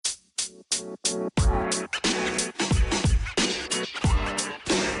Welcome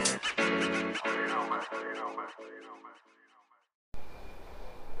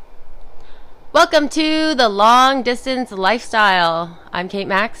to the Long Distance Lifestyle. I'm Kate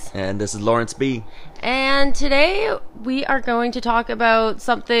Max. And this is Lawrence B. And today we are going to talk about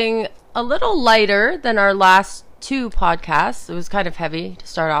something a little lighter than our last two podcasts. It was kind of heavy to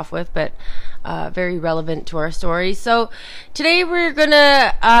start off with, but very relevant to our story. So today we're going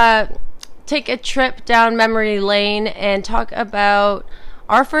to take a trip down memory lane and talk about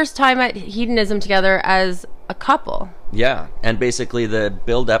our first time at hedonism together as a couple. Yeah, and basically the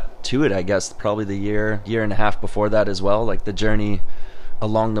build up to it, I guess, probably the year and a half before that as well, like the journey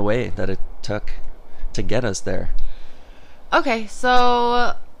along the way that it took to get us there. Okay,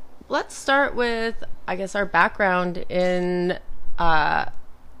 so let's start with, I guess, our background in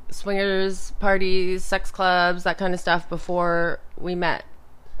swingers, parties, sex clubs, that kind of stuff before we met.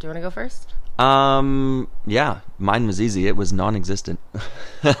 Do you want to go first? Yeah, mine was easy. It was non-existent.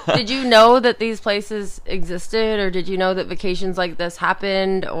 Did you know that these places existed, or did you know that vacations like this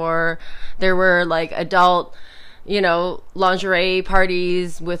happened, or there were like adult, lingerie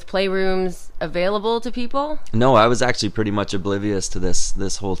parties with playrooms available to people? No, I was actually pretty much oblivious to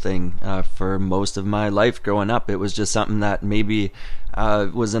this whole thing for most of my life growing up. It was just something that maybe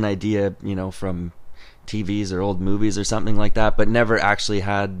was an idea, from TVs or old movies or something like that, but never actually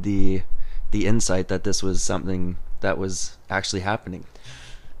had the insight that this was something that was actually happening.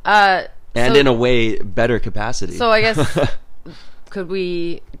 And in a way better capacity. So I guess could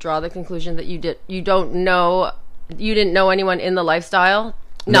we draw the conclusion that you didn't know anyone in the lifestyle?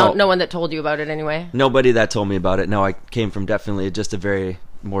 No one that told you about it anyway. Nobody that told me about it. No, I came from definitely just a very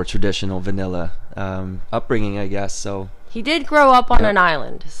more traditional vanilla upbringing, I guess. So he did grow up on an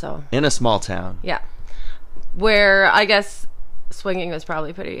island, so in a small town. Yeah. Where I guess swinging was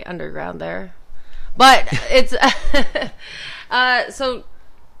probably pretty underground there, but it's so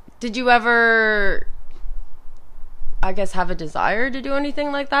did you ever, I guess, have a desire to do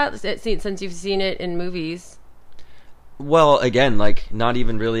anything like that since you've seen it in movies? Well, again, like not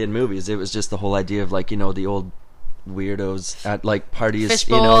even really in movies. It was just the whole idea of the old weirdos at like parties,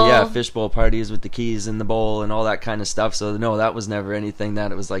 fishbowl parties with the keys in the bowl and all that kind of stuff. So no, that was never anything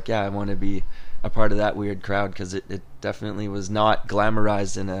that it was like, I want to be a part of that weird crowd, because it definitely was not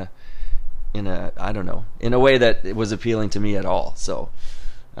glamorized in a I don't know, in a way that it was appealing to me at all. So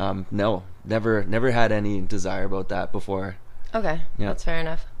no, never had any desire about that before. Okay, yeah. That's fair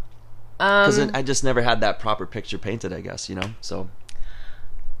enough. Because I just never had that proper picture painted, I guess, so.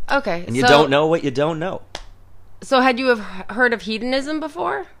 Okay. And you don't know what you don't know. So had you have heard of hedonism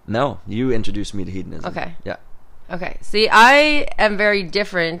before? No, you introduced me to hedonism. Okay. Yeah. Okay. See, I am very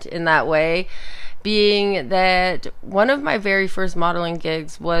different in that way, being that one of my very first modeling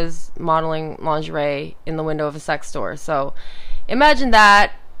gigs was modeling lingerie in the window of a sex store. So imagine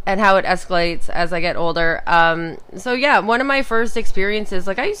that and how it escalates as I get older. So yeah, one of my first experiences,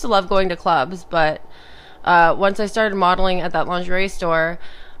 like I used to love going to clubs, but once I started modeling at that lingerie store,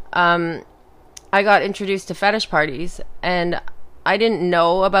 I got introduced to fetish parties, and I didn't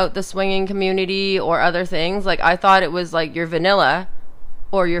know about the swinging community or other things. Like I thought it was like your vanilla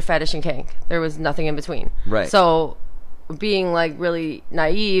or your fetish and kink. There was nothing in between. Right. So being like really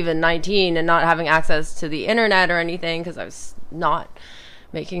naive and 19 and not having access to the internet or anything, because I was not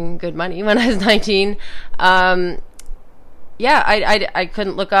making good money when I was 19. I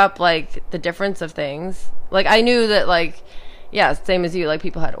couldn't look up like the difference of things. Like I knew that like, yeah, same as you, like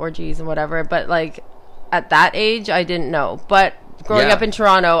people had orgies and whatever, but like at that age I didn't know. But growing up in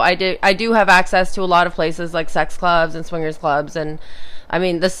Toronto, I do have access to a lot of places like sex clubs and swingers clubs, and I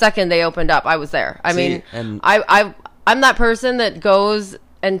mean the second they opened up I was there. I'm that person that goes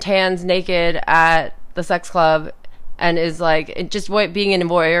and tans naked at the sex club and is like just being in a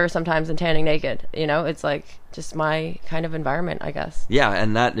voyeur sometimes and tanning naked. It's like just my kind of environment, I guess. Yeah,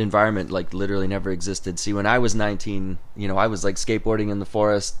 and that environment like literally never existed. See, when I was 19, I was like skateboarding in the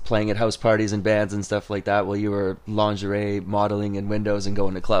forest, playing at house parties and bands and stuff like that, while you were lingerie modeling in windows and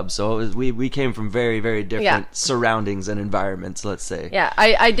going to clubs. So we came from very, very different surroundings and environments, let's say. Yeah,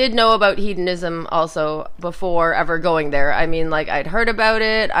 I did know about hedonism also before ever going there. I mean, like I'd heard about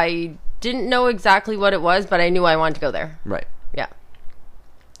it. I didn't know exactly what it was, but I knew I wanted to go there. Right. Yeah.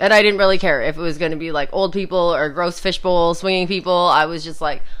 And I didn't really care if it was going to be like old people or gross fishbowl swinging people. I was just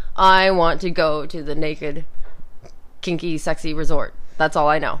like, I want to go to the naked, kinky, sexy resort. That's all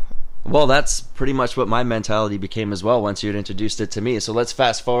I know. Well, that's pretty much what my mentality became as well once you had introduced it to me. So let's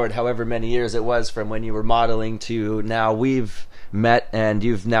fast forward however many years it was from when you were modeling to now. We've met, and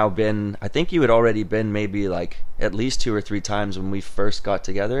you've now been, I think you had already been maybe like at least 2 or 3 times when we first got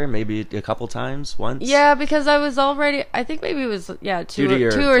together, maybe a couple times, once. Yeah, because I was already, I think maybe it was,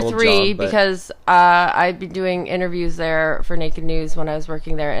 two or three, job, because I'd been doing interviews there for Naked News when I was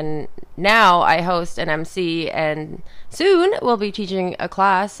working there, and now I host an MC, and soon we'll be teaching a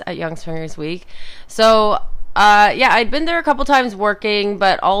class at Young Swingers Week. So, I'd been there a couple times working,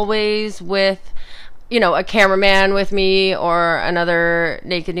 but always with, a cameraman with me or another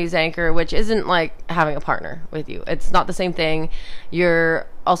Naked News anchor, which isn't like having a partner with you. It's not the same thing. You're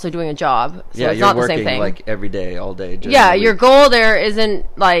also doing a job, so it's not the same thing. Like every day, all day. Your goal there isn't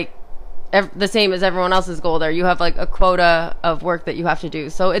like the same as everyone else's goal there. You have like a quota of work that you have to do,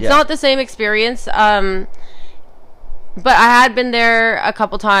 so it's not the same experience. But I had been there a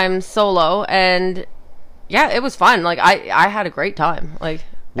couple times solo, and it was fun. Like I had a great time. Like.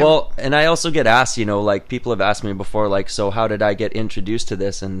 Well, and I also get asked, like people have asked me before, like, so how did I get introduced to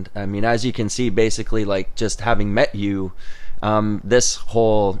this? And I mean, as you can see, basically, like just having met you, this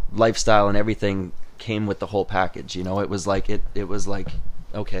whole lifestyle and everything came with the whole package. It was like it was like,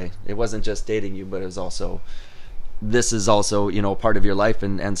 okay, it wasn't just dating you, but it was also, this is also, part of your life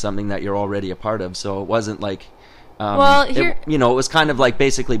and something that you're already a part of. So it wasn't like, it was kind of like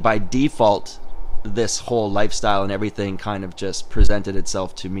basically by default, this whole lifestyle and everything kind of just presented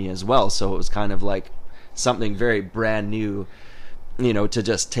itself to me as well. So it was kind of like something very brand new, to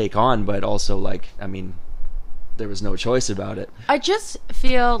just take on, but also like, I mean, there was no choice about it. I just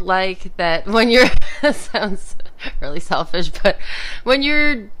feel like that when you're, that sounds really selfish, but when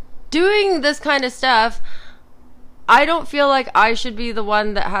you're doing this kind of stuff, I don't feel like I should be the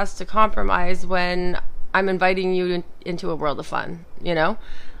one that has to compromise when I'm inviting you into a world of fun,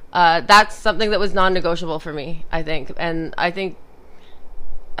 That's something that was non-negotiable for me, I think. And I think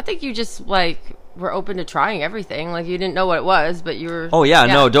you just, like, were open to trying everything. Like, you didn't know what it was, but you were... Oh, yeah,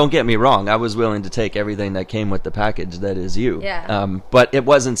 no, don't get me wrong. I was willing to take everything that came with the package that is you. Yeah. But it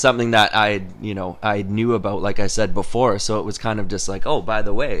wasn't something that I knew about, like I said before. So it was kind of just like, oh, by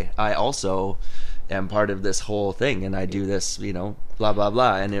the way, I also am part of this whole thing, and I do this, blah, blah,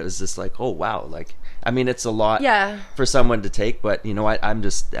 blah. And it was just like, oh, wow, like... I mean, it's a lot for someone to take, but I'm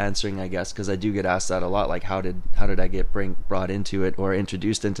just answering, I guess, because I do get asked that a lot. Like, how did I get brought into it or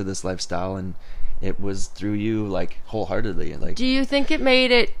introduced into this lifestyle? And it was through you, like, wholeheartedly. Like, do you think it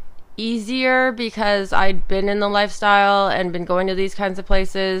made it easier because I'd been in the lifestyle and been going to these kinds of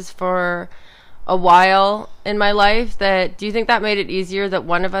places for a while in my life? Do you think that made it easier that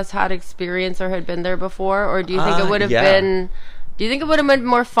one of us had experience or had been there before, or do you think it would have been? Do you think it would have been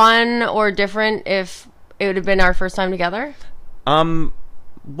more fun or different if it would have been our first time together? Well,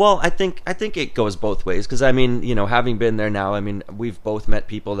 I think it goes both ways, because I mean, having been there now, I mean, we've both met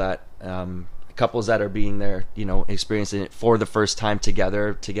people that couples that are being there, experiencing it for the first time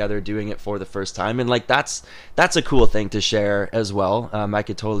together doing it for the first time, and like that's a cool thing to share as well. I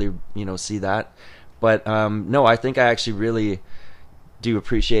could totally see that, but no, I think I actually really do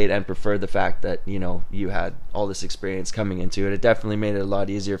appreciate and prefer the fact that you had all this experience coming into it. It definitely made it a lot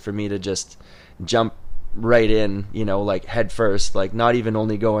easier for me to just jump right in, like head first, like not even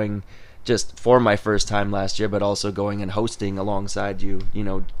only going just for my first time last year, but also going and hosting alongside you,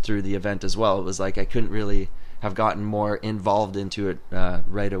 through the event as well. It was like I couldn't really have gotten more involved into it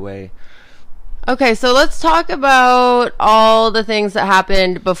right away. Okay, so let's talk about all the things that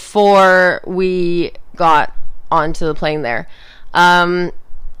happened before we got onto the plane there.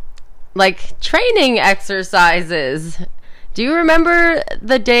 Like training exercises. Do you remember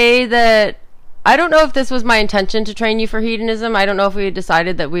the day that, I don't know if this was my intention to train you for hedonism. I don't know if we had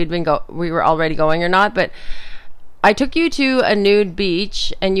decided that we were already going or not, but I took you to a nude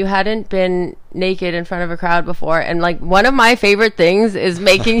beach and you hadn't been naked in front of a crowd before. And like one of my favorite things is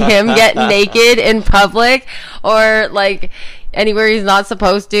making him get naked in public, or like anywhere he's not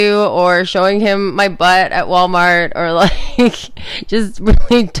supposed to, or showing him my butt at Walmart, or like just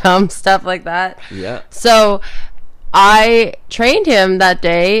really dumb stuff like that. Yeah. So I trained him that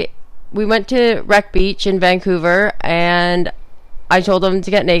day. We went to Wreck Beach in Vancouver, and I told him to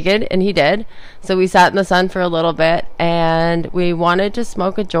get naked, and he did. So we sat in the sun for a little bit, and we wanted to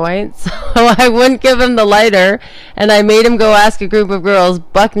smoke a joint, so I wouldn't give him the lighter, and I made him go ask a group of girls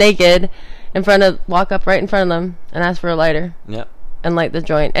buck naked walk up right in front of them and ask for a lighter. Yeah. And light the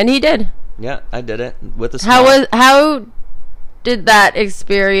joint, and he did. Yeah, I did it with a smile. How did that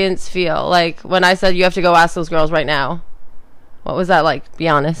experience feel? Like when I said you have to go ask those girls right now, what was that like? Be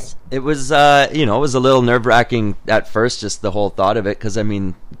honest. It was, it was a little nerve-wracking at first, just the whole thought of it, because I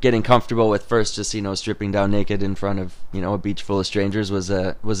mean, getting comfortable with first just stripping down naked in front of a beach full of strangers was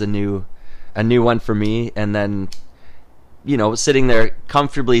a new one for me, and then sitting there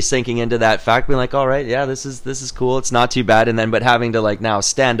comfortably sinking into that fact, being like, all right, yeah, this is cool, it's not too bad. And then but having to like now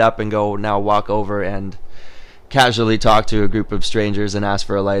stand up and go now walk over and casually talk to a group of strangers and ask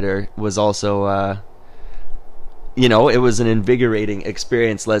for a lighter was also it was an invigorating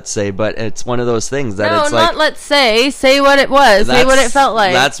experience, let's say. But it's one of those things that it's like, not let's say what it was, say what it felt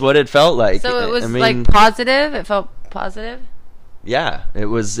like. That's what it felt like. So it was like positive. It felt positive. Yeah, it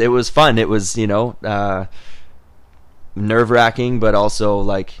was fun. It was nerve-wracking, but also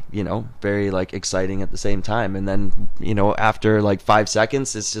like very like exciting at the same time. And then after like 5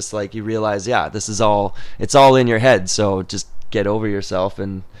 seconds, it's just like you realize, yeah, it's all in your head, so just get over yourself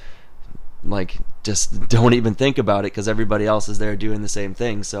and like just don't even think about it, because everybody else is there doing the same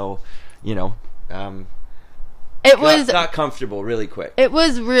thing. So got comfortable really quick. It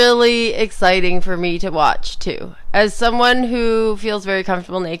was really exciting for me to watch too, as someone who feels very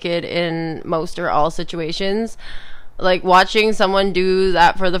comfortable naked in most or all situations. Like, watching someone do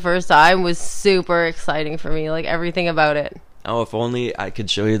that for the first time was super exciting for me, like everything about it. Oh, if only I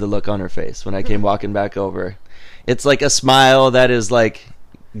could show you the look on her face when I came walking back over. It's like a smile that is like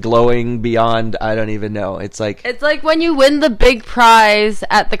glowing beyond, I don't even know. It's like when you win the big prize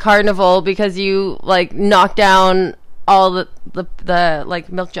at the carnival because you like knock down all the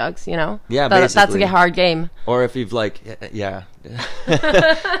like milk jugs, Yeah, that's a hard game. Or if you've like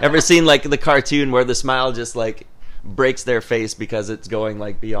ever seen like the cartoon where the smile just like breaks their face because it's going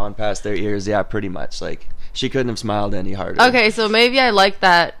like beyond past their ears. Yeah, pretty much. Like, she couldn't have smiled any harder. Okay, so maybe I like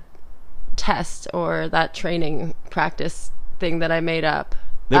that test or that training practice thing that I made up.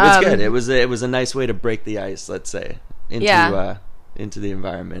 It was good. It was a nice way to break the ice, let's say, into the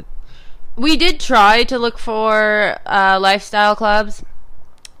environment. We did try to look for lifestyle clubs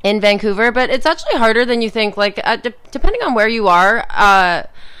in Vancouver, but it's actually harder than you think. Like, depending on where you are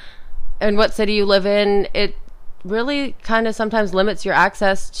and what city you live in, it really kind of sometimes limits your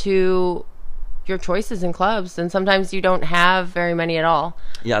access to your choices in clubs, and sometimes you don't have very many at all.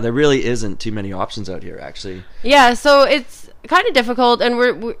 Yeah, there really isn't too many options out here, actually. Yeah, so it's kind of difficult, and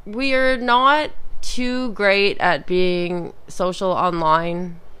we're not too great at being social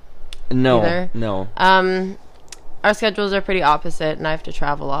online. No, either. No. Our schedules are pretty opposite, and I have to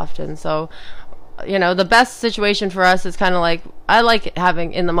travel often, so the best situation for us is kind of like, I like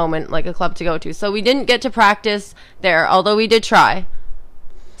having in the moment like a club to go to. So we didn't get to practice there, although we did try.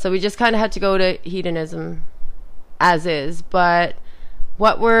 So we just kind of had to go to hedonism as is. But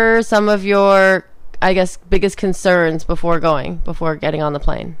what were some of your, I guess, biggest concerns before getting on the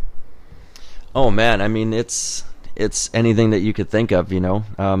plane? Oh man, I mean, it's anything that you could think of,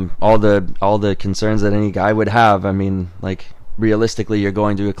 all the concerns that any guy would have. I mean, like, realistically, you're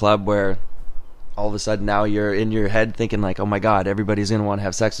going to a club where all of a sudden now you're in your head thinking like, oh my god, everybody's going to want to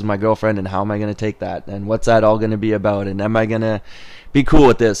have sex with my girlfriend, and how am I going to take that, and what's that all going to be about, and am I going to be cool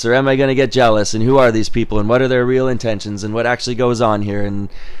with this, or am I going to get jealous, and who are these people, and what are their real intentions, and what actually goes on here, and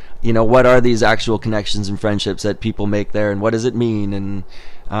what are these actual connections and friendships that people make there, and what does it mean, and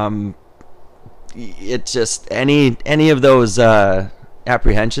it's just any of those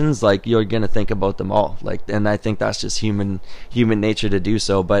apprehensions, like, you're gonna think about them all, like, and I think that's just human nature to do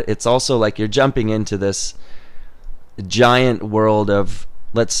so. But it's also like you're jumping into this giant world of,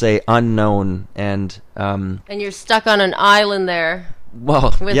 let's say, unknown, and you're stuck on an island there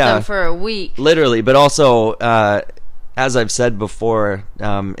with them for a week, literally. But also, as I've said before,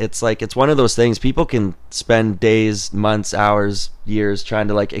 it's like, it's one of those things, people can spend days, months, hours, years trying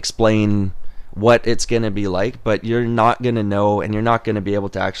to like explain what it's going to be like, but you're not going to know, and you're not going to be able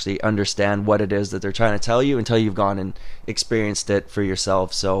to actually understand what it is that they're trying to tell you until you've gone and experienced it for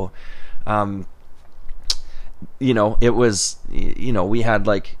yourself. So it was, we had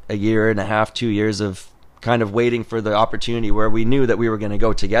like a year and a half, 2 years of kind of waiting for the opportunity where we knew that we were going to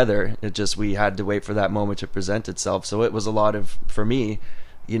go together. It just, we had to wait for that moment to present itself. So it was a lot of, for me,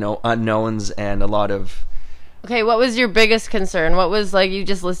 unknowns, and a lot of. Okay, what was your biggest concern? What was, like, you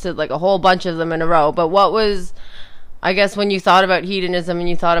just listed like a whole bunch of them in a row, but what was, I guess, when you thought about hedonism and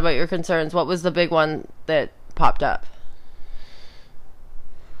you thought about your concerns, what was the big one that popped up?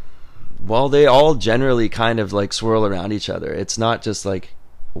 Well, they all generally kind of like swirl around each other. It's not just like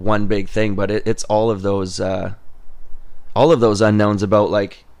one big thing, but it's all of those unknowns about,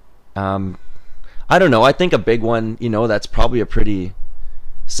 like, I don't know. I think a big one, that's probably a pretty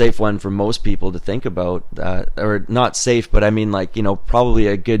safe one for most people to think about, or not safe, but I mean, like, probably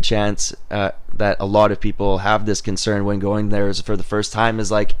a good chance that a lot of people have this concern when going there for the first time, is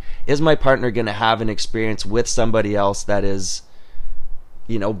like, is my partner going to have an experience with somebody else that is,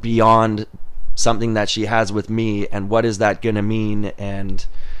 beyond something that she has with me, and what is that going to mean? And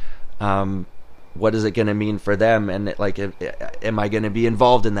what is it going to mean for them, and like, am I going to be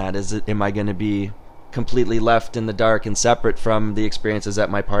involved in that? Am I going to be completely left in the dark and separate from the experiences that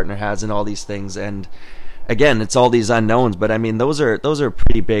my partner has and all these things? And again, it's all these unknowns, but I mean, those are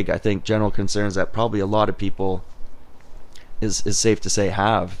pretty big, I think, general concerns that probably a lot of people is safe to say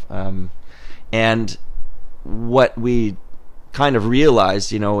have. And what we kind of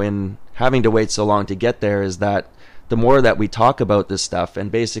realized, in having to wait so long to get there, is that the more that we talk about this stuff, and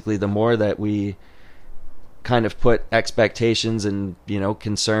basically the more that we kind of put expectations and,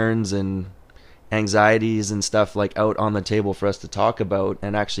 concerns and anxieties and stuff like out on the table for us to talk about,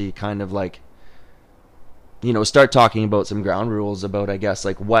 and actually kind of like, start talking about some ground rules about, I guess,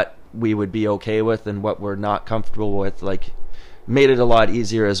 like what we would be okay with and what we're not comfortable with, like, made it a lot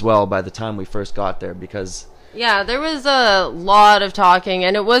easier as well by the time we first got there. Because yeah, there was a lot of talking,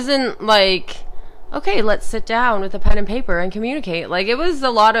 and it wasn't like, okay, let's sit down with a pen and paper and communicate. Like, it was a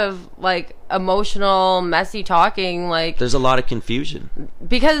lot of like emotional, messy talking. Like, there's a lot of confusion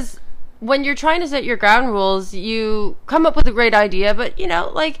because when you're trying to set your ground rules, you come up with a great idea, but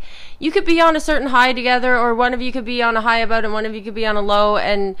like, you could be on a certain high together, or one of you could be on a high about it and one of you could be on a low,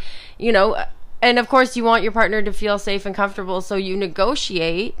 and and of course you want your partner to feel safe and comfortable, so you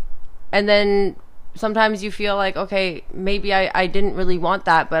negotiate, and then sometimes you feel like, okay, maybe I didn't really want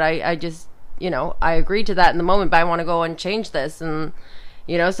that, but I just, I agreed to that in the moment, but I want to go and change this. And,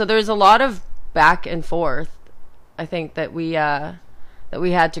 so there's a lot of back and forth, I think, that we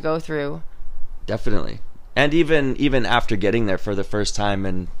had to go through. Definitely. And even after getting there for the first time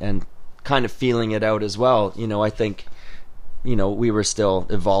and kind of feeling it out as well, I think, we were still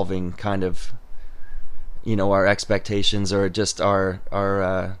evolving kind of, our expectations, or just our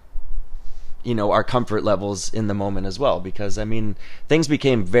comfort levels in the moment as well. Because, I mean, things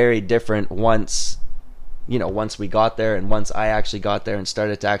became very different once we got there, and once I actually got there and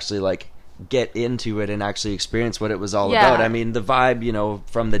started to actually like get into it and actually experience what it was all about. I mean, the vibe,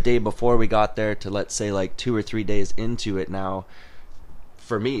 from the day before we got there to, let's say, like 2 or 3 days into it now,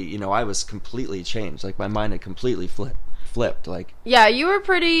 for me, I was completely changed. Like, my mind had completely flipped. Like, yeah, you were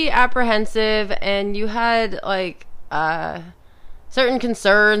pretty apprehensive, and you had like certain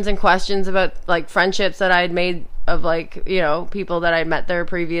concerns and questions about like friendships that I had made of like, people that I'd met there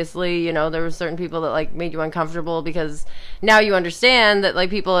previously. There were certain people that like made you uncomfortable, because now you understand that like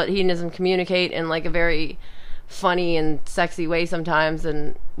people at Hedonism communicate in like a very funny and sexy way sometimes,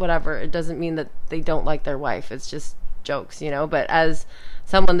 and whatever. It doesn't mean that they don't like their wife. It's just jokes, but as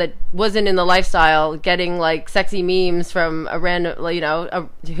someone that wasn't in the lifestyle, getting like sexy memes from a random,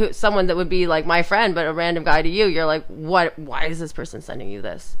 someone that would be like my friend, but a random guy to you, you're like, what? Why is this person sending you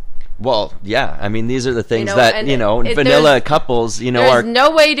this? Well, yeah. I mean, these are the things that vanilla couples, there's are. There's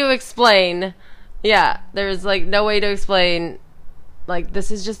no way to explain. Yeah, there's like no way to explain. Like, this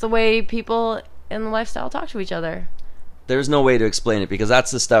is just the way people in the lifestyle talk to each other. There's no way to explain it, because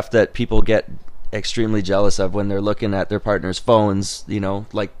that's the stuff that people get extremely jealous of when they're looking at their partner's phones,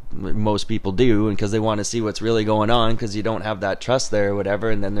 like most people do, and because they want to see what's really going on, because you don't have that trust there or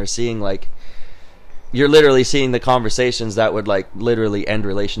whatever. And then they're seeing like, you're literally seeing the conversations that would like literally end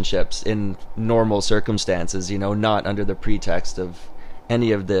relationships in normal circumstances, not under the pretext of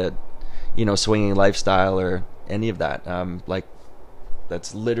any of the swinging lifestyle or any of that. Like,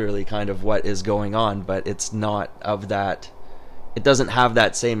 that's literally kind of what is going on, but it's not of that. It doesn't have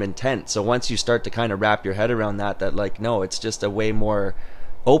that same intent. So once you start to kind of wrap your head around that like, no, it's just a way more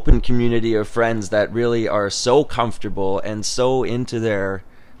open community of friends that really are so comfortable and so into their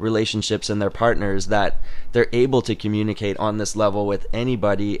relationships and their partners that they're able to communicate on this level with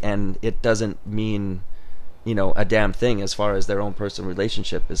anybody, and it doesn't mean a damn thing as far as their own personal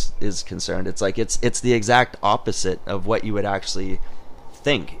relationship is concerned. It's like it's the exact opposite of what you would actually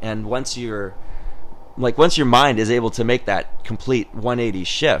think. And once your mind is able to make that complete 180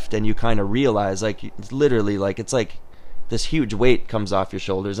 shift, and you kind of realize, like, literally, like, it's like this huge weight comes off your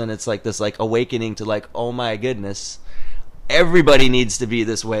shoulders, and it's like this like awakening to like, oh my goodness, everybody needs to be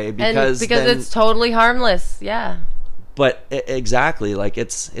this way, because it's totally harmless. Yeah. But exactly, like,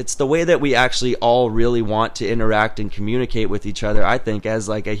 it's the way that we actually all really want to interact and communicate with each other, I think, as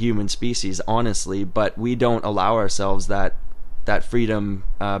like a human species, honestly. But we don't allow ourselves that freedom,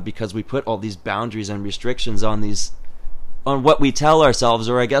 because we put all these boundaries and restrictions on what we tell ourselves,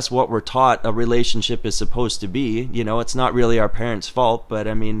 or I guess what we're taught a relationship is supposed to be. It's not really our parents' fault, but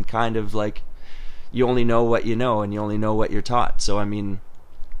I mean, kind of like, you only know what you know, and you only know what you're taught. So I mean,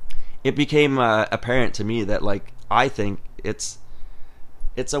 it became apparent to me that, like, I think it's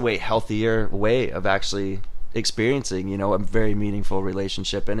a way healthier way of actually experiencing, a very meaningful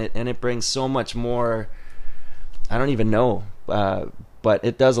relationship, and it brings so much more. I don't even know, but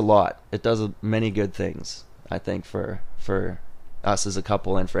it does a lot. It does many good things, I think, for us as a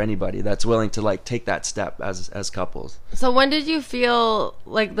couple and for anybody that's willing to like take that step as couples. So when did you feel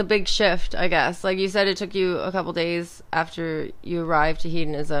like the big shift, I guess? Like you said, it took you a couple days after you arrived to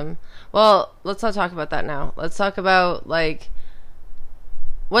hedonism. Well, let's not talk about that now. Let's talk about like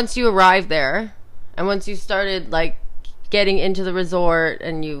once you arrived there and once you started like getting into the resort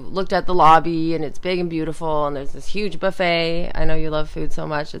and you looked at the lobby and it's big and beautiful and there's this huge buffet. I know you love food so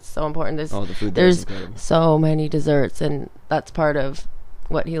much. It's so important. There's so many desserts, and that's part of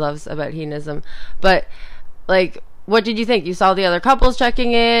what he loves about hedonism. But like, what did you think? You saw the other couples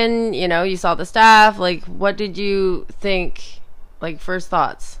checking in, you know, you saw the staff. Like, what did you think? Like, first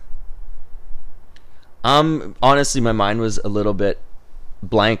thoughts? Honestly, my mind was a little bit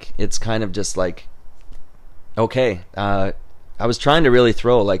blank. It's kind of just like, okay, I was trying to really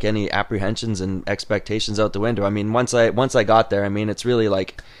throw like any apprehensions and expectations out the window. I mean, once I got there, I mean, it's really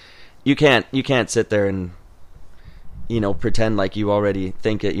like you can't sit there and, you know, pretend like you already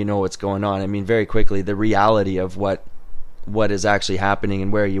think it, you know what's going on. I mean, very quickly the reality of what is actually happening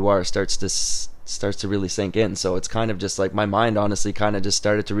and where you are starts to really sink in. So it's kind of just like my mind honestly kind of just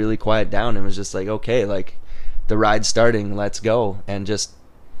started to really quiet down and was just like, okay, like the ride's starting, let's go. And just,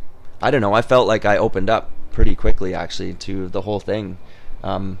 I don't know, I felt like I opened up pretty quickly actually to the whole thing.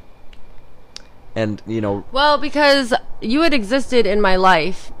 And you know, well, because you had existed in my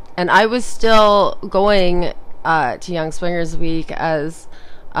life and I was still going to Young Swingers Week as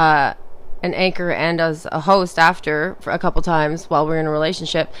an anchor and as a host after for a couple times while we were in a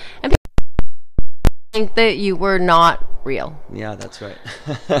relationship, and people think that you were not real. Yeah, that's right.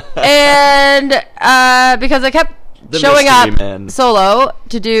 And because I kept showing up solo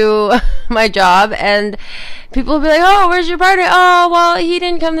to do my job, and people will be like, oh, where's your partner? Oh, well, he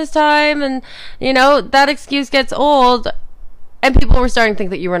didn't come this time. And you know, that excuse gets old, and people were starting to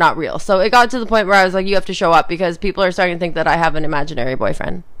think that you were not real. So it got to the point where I was like, you have to show up, because people are starting to think that I have an imaginary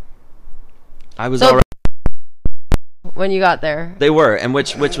boyfriend. I was already when you got there. They were, and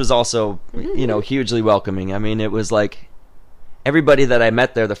which was also, you know, hugely welcoming. I mean, it was like everybody that I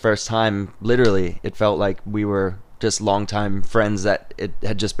met there the first time, literally, it felt like we were just longtime friends, that it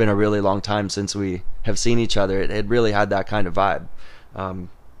had just been a really long time since we have seen each other. It really had that kind of vibe,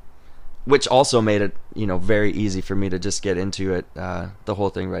 which also made it, you know, very easy for me to just get into it, the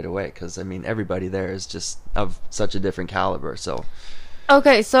whole thing right away, because I mean everybody there is just of such a different caliber. So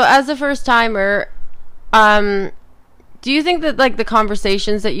okay, so as a first timer, do you think that like the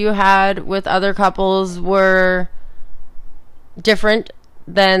conversations that you had with other couples were different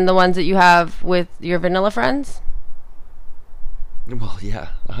than the ones that you have with your vanilla friends? Well, yeah,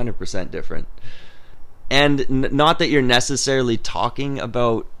 100% different. And not that you're necessarily talking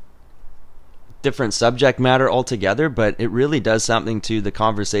about different subject matter altogether, but it really does something to the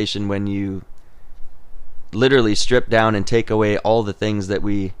conversation when you literally strip down and take away all the things that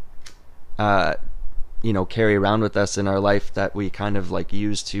we you know, carry around with us in our life that we kind of like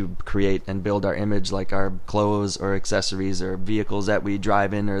use to create and build our image, like our clothes or accessories or vehicles that we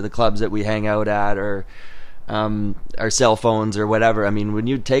drive in or the clubs that we hang out at or our cell phones or whatever. I mean, when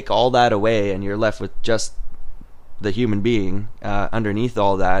you take all that away and you're left with just the human being underneath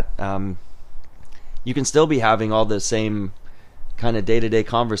all that, you can still be having all the same kind of day-to-day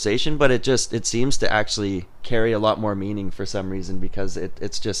conversation, but it seems to actually carry a lot more meaning for some reason, because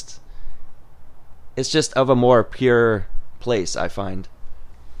it's just of a more pure place, I find.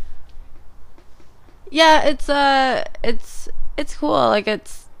 Yeah, it's cool. Like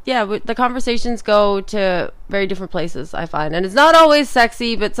the conversations go to very different places, I find, and it's not always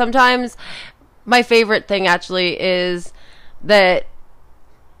sexy, but sometimes my favorite thing actually is that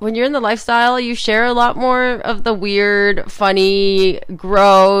when you're in the lifestyle, you share a lot more of the weird, funny,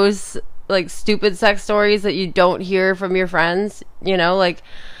 gross, like stupid sex stories that you don't hear from your friends. You know, like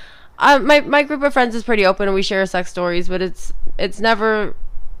my group of friends is pretty open and we share sex stories, but it's never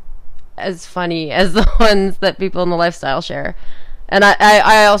as funny as the ones that people in the lifestyle share. And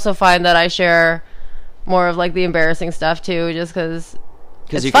I also find that I share more of like the embarrassing stuff too, just because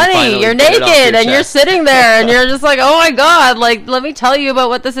it's funny. You're naked and you're sitting there and you're just like, oh my god, like let me tell you about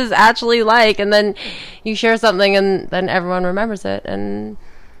what this is actually like, and then you share something and then everyone remembers it and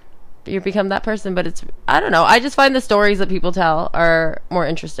you become that person. But it's, I don't know, I just find the stories that people tell are more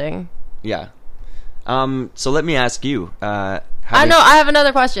interesting. Yeah. So let me ask you. I have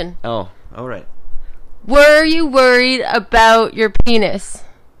another question. Oh, all right. Were you worried about your penis?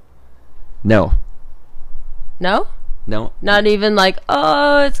 No. No? No. Not even like,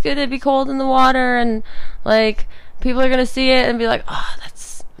 oh, it's gonna be cold in the water and like people are gonna see it and be like, oh,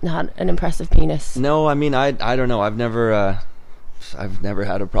 that's not an impressive penis. No, I mean, I don't know. I've never I've never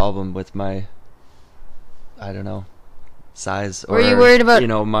had a problem with my, I don't know, size. Were you worried about,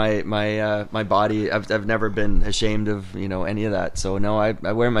 my body? I've never been ashamed of, any of that. So no, I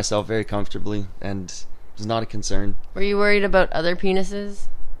wear myself very comfortably, and it's not a concern. Were you worried about other penises?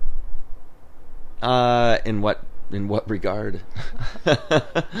 In what regard?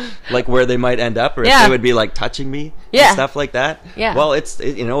 Like where they might end up, or if they would be like touching me, and stuff like that. Yeah. Well, it's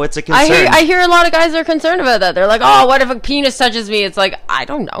a concern. I hear a lot of guys are concerned about that. They're like, oh, what if a penis touches me? It's like, I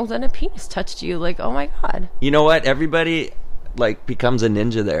don't know. Then a penis touched you. Like, oh my god. You know what? Everybody like becomes a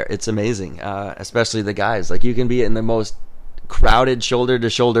ninja there. It's amazing, especially the guys. Like you can be in the most crowded shoulder to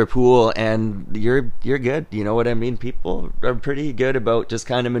shoulder pool and you're good. You know what I mean? People are pretty good about just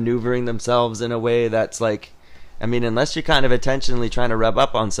kind of maneuvering themselves in a way that's like, I mean, unless you're kind of intentionally trying to rub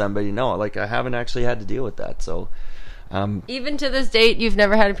up on somebody, no, like I haven't actually had to deal with that. So, even to this date, you've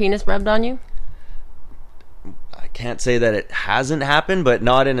never had a penis rubbed on you? I can't say that it hasn't happened, but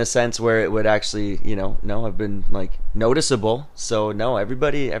not in a sense where it would actually, no, I've been like noticeable. So no,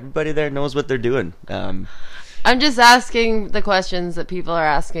 everybody there knows what they're doing. I'm just asking the questions that people are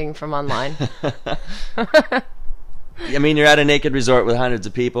asking from online. I mean, you're at a naked resort with hundreds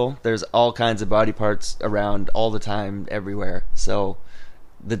of people. There's all kinds of body parts around all the time, everywhere. So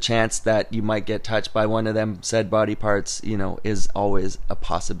the chance that you might get touched by one of them said body parts, is always a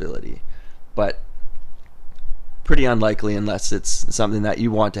possibility. But pretty unlikely unless it's something that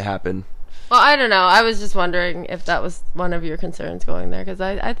you want to happen. Well, I don't know. I was just wondering if that was one of your concerns going there, because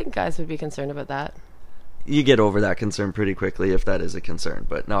I think guys would be concerned about that. You get over that concern pretty quickly if that is a concern.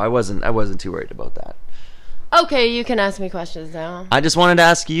 But no, I wasn't too worried about that. Okay, you can ask me questions now. I just wanted to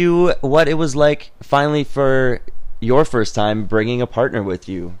ask you what it was like finally for your first time bringing a partner with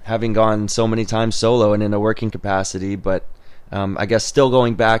you, having gone so many times solo and in a working capacity, but I guess still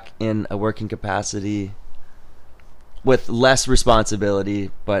going back in a working capacity with less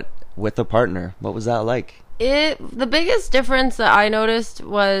responsibility, but with a partner. What was that like? The biggest difference that I noticed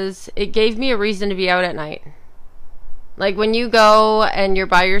was it gave me a reason to be out at night. Like when you go and you're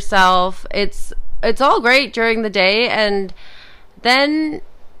by yourself, it's all great during the day, and then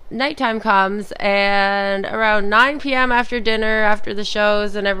nighttime comes, and around 9 p.m. after dinner, after the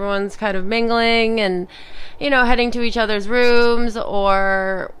shows, and everyone's kind of mingling and, heading to each other's rooms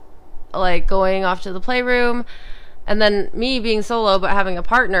or like going off to the playroom. And then me being solo but having a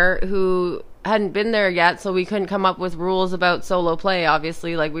partner who hadn't been there yet, so we couldn't come up with rules about solo play,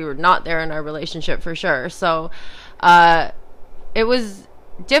 obviously. Like we were not there in our relationship for sure. So it was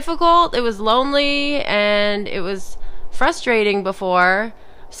difficult, it was lonely, and it was frustrating before.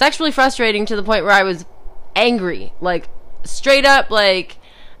 Sexually frustrating to the point where I was angry. Like straight up, like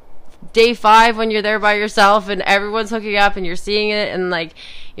day 5 when you're there by yourself and everyone's hooking up and you're seeing it and like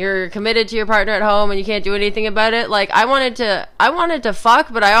you're committed to your partner at home and you can't do anything about it. Like I wanted to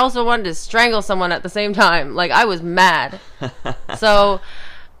fuck, but I also wanted to strangle someone at the same time. Like I was mad. So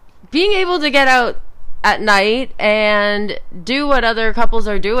being able to get out at night and do what other couples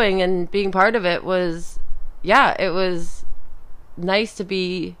are doing and being part of it was, it was nice to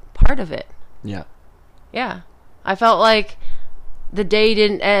be part of it. Yeah. I felt like the day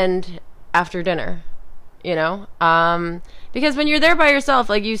didn't end after dinner, because when you're there by yourself,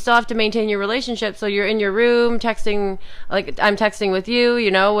 like you still have to maintain your relationship. So you're in your room texting, like I'm texting with you,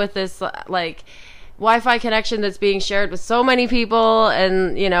 with this like Wi-Fi connection that's being shared with so many people,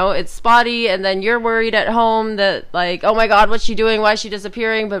 and it's spotty, and then you're worried at home that like, oh my god, what's she doing, why is she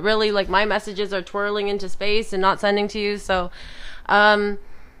disappearing, but really like my messages are twirling into space and not sending to you. So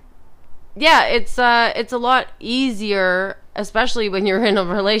it's a lot easier, especially when you're in a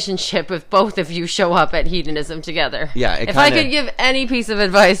relationship, if both of you show up at hedonism together. If I could give any piece of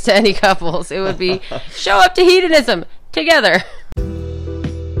advice to any couples, it would be show up to hedonism together.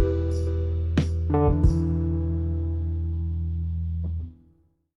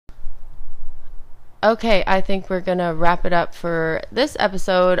 Okay, I think we're going to wrap it up for this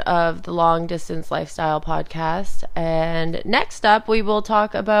episode of the Long Distance Lifestyle Podcast. And next up, we will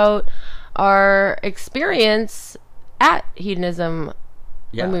talk about our experience at hedonism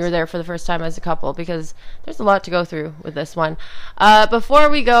when we were there for the first time as a couple, because there's a lot to go through with this one. Before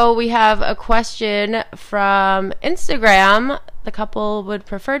we go, we have a question from Instagram. The couple would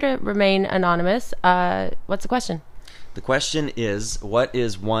prefer to remain anonymous. What's the question? The question is, what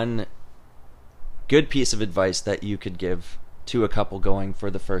is one good piece of advice that you could give to a couple going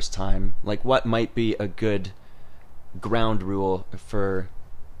for the first time? Like what might be a good ground rule for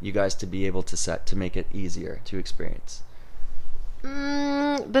you guys to be able to set to make it easier to experience?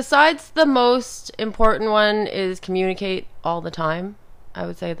 Besides the most important one is communicate all the time. I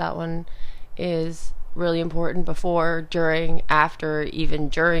would say that one is really important before, during, after, even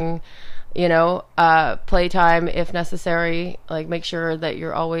during, playtime if necessary. Like, make sure that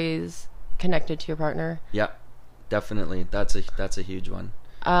you're always connected to your partner. Yeah, definitely. That's a huge one.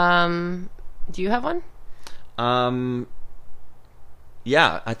 Do you have one?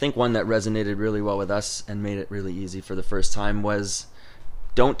 Yeah, I think one that resonated really well with us and made it really easy for the first time was,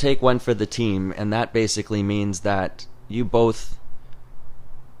 don't take one for the team. And that basically means that you both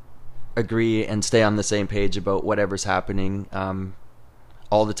agree and stay on the same page about whatever's happening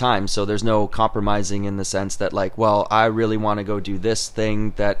all the time. So there's no compromising in the sense that, like, well, I really want to go do this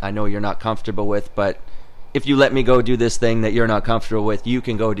thing that I know you're not comfortable with, but if you let me go do this thing that you're not comfortable with, you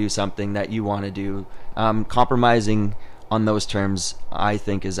can go do something that you want to do. Compromising on those terms, I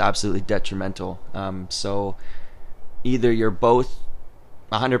think, is absolutely detrimental. So either you're both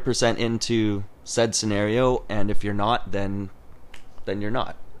 100% into said scenario, and if you're not, then you're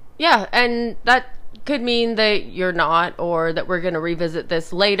not. Yeah, and that could mean that you're not, or that we're going to revisit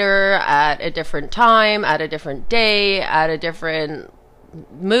this later at a different time, at a different day, at a different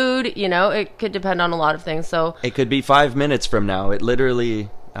mood. It could depend on a lot of things. So it could be 5 minutes from now. It literally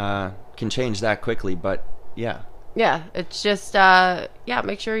can change that quickly, but yeah. Yeah, it's just,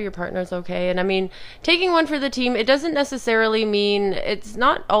 make sure your partner's okay. And I mean, taking one for the team, it doesn't necessarily mean, it's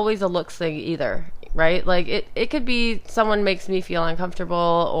not always a looks thing either, right? Like, it could be someone makes me feel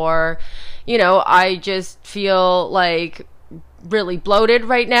uncomfortable, or, I just feel like really bloated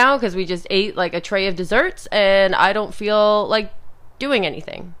right now because we just ate like a tray of desserts and I don't feel like doing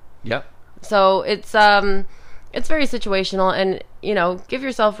anything. Yep. So it's very situational, and, give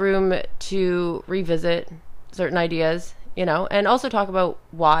yourself room to revisit certain ideas, and also talk about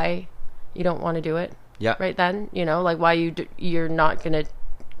why you don't want to do it. Yeah. Right then, like why you're not going to,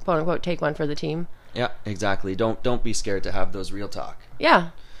 quote unquote, take one for the team. Yeah, exactly. Don't be scared to have those real talk. Yeah.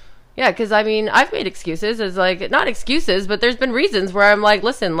 Yeah, because I mean, I've made excuses. It's like, not excuses, but there's been reasons where I'm like,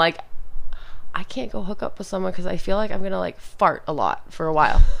 listen, like, I can't go hook up with someone because I feel like I'm going to like fart a lot for a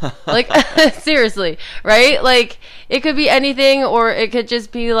while. Like, seriously, right? Like, it could be anything, or it could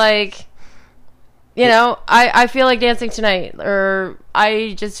just be like, I feel like dancing tonight, or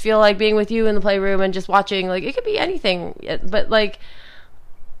I just feel like being with you in the playroom and just watching. Like, it could be anything, but like,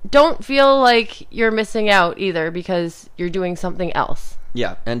 don't feel like you're missing out either because you're doing something else.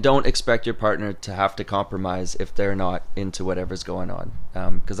 Yeah, and don't expect your partner to have to compromise if they're not into whatever's going on,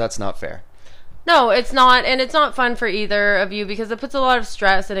 because that's not fair. No, it's not, and it's not fun for either of you because it puts a lot of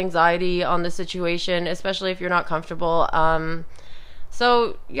stress and anxiety on the situation, especially if you're not comfortable.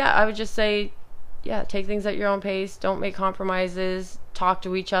 So, yeah, I would just say, yeah, take things at your own pace. Don't make compromises. Talk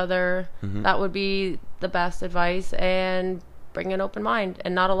to each other. Mm-hmm. That would be the best advice, and bring an open mind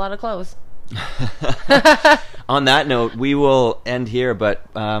and not a lot of clothes. On that note, we will end here, but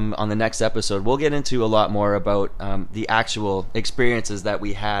on the next episode, we'll get into a lot more about the actual experiences that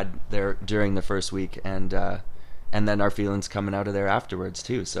we had there during the first week, and then our feelings coming out of there afterwards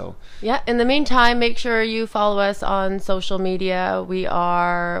too. So yeah, in the meantime, make sure you follow us on social media.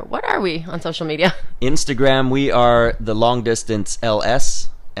 What are we on social media? Instagram, we are the Long Distance LS,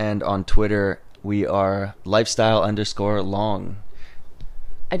 and on Twitter, we are lifestyle_long.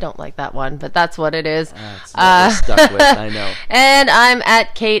 I don't like that one, but that's what it is. That's what we're stuck with, I know. And I'm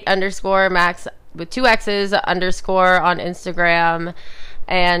at Kate_Max with 2 X's _ on Instagram,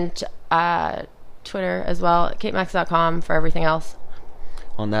 and Twitter as well, katemax.com for everything else.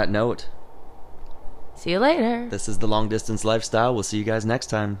 On that note, see you later. This is the Long Distance Lifestyle. We'll see you guys next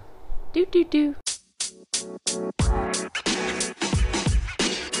time. Do.